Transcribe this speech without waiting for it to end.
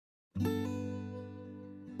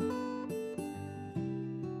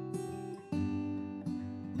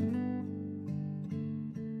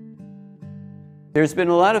There's been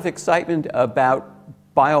a lot of excitement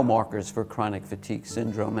about biomarkers for chronic fatigue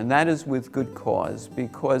syndrome, and that is with good cause,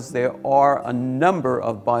 because there are a number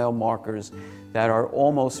of biomarkers that are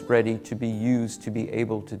almost ready to be used to be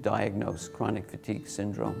able to diagnose chronic fatigue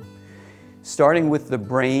syndrome. Starting with the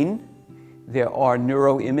brain, there are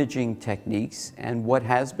neuroimaging techniques, and what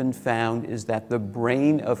has been found is that the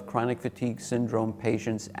brain of chronic fatigue syndrome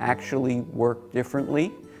patients actually work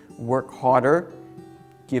differently, work harder,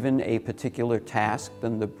 given a particular task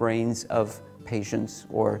than the brains of patients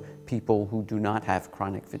or people who do not have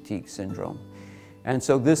chronic fatigue syndrome. And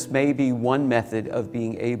so this may be one method of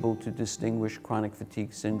being able to distinguish chronic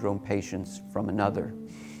fatigue syndrome patients from another.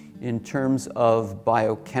 In terms of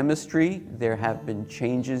biochemistry, there have been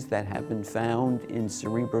changes that have been found in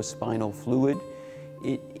cerebrospinal fluid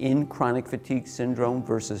in chronic fatigue syndrome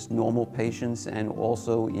versus normal patients, and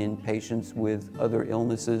also in patients with other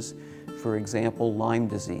illnesses, for example, Lyme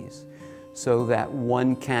disease, so that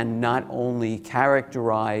one can not only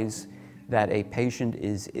characterize that a patient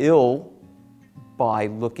is ill by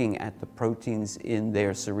looking at the proteins in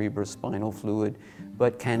their cerebrospinal fluid,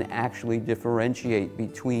 but can actually differentiate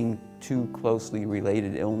between two closely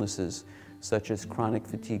related illnesses, such as chronic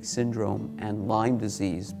fatigue syndrome and Lyme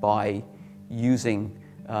disease, by using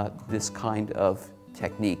this kind of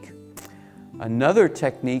technique. Another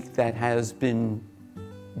technique that has been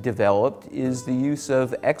developed is the use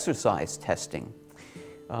of exercise testing.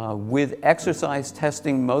 With exercise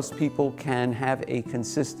testing, most people can have a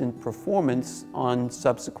consistent performance on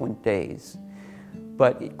subsequent days.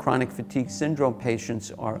 But chronic fatigue syndrome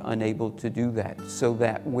patients are unable to do that, so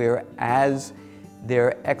that whereas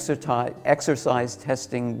their exercise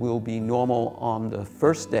testing will be normal on the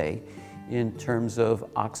first day in terms of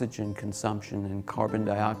oxygen consumption and carbon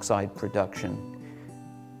dioxide production,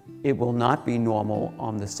 it will not be normal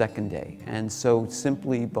on the second day. And so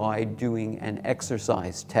simply by doing an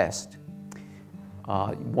exercise test,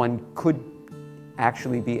 one could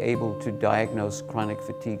actually be able to diagnose chronic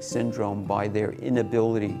fatigue syndrome by their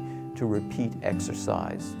inability to repeat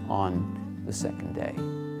exercise on the second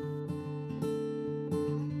day.